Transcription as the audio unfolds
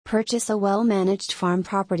Purchase a well-managed farm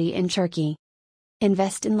property in Turkey.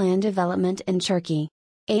 Invest in land development in Turkey.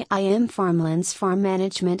 AIM Farmland's farm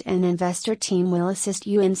management and investor team will assist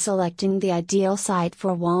you in selecting the ideal site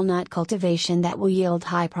for walnut cultivation that will yield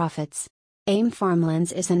high profits. AIM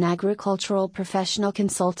Farmlands is an agricultural professional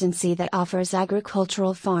consultancy that offers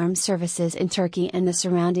agricultural farm services in Turkey and the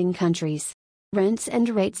surrounding countries. Rents and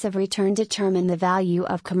rates of return determine the value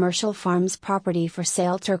of commercial farms property for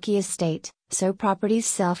sale. Turkey estate, so properties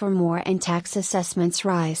sell for more and tax assessments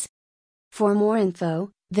rise. For more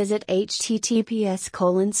info, visit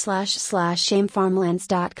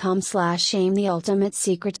https://aimfarmlands.com/aim the ultimate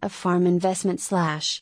secret of farm investment/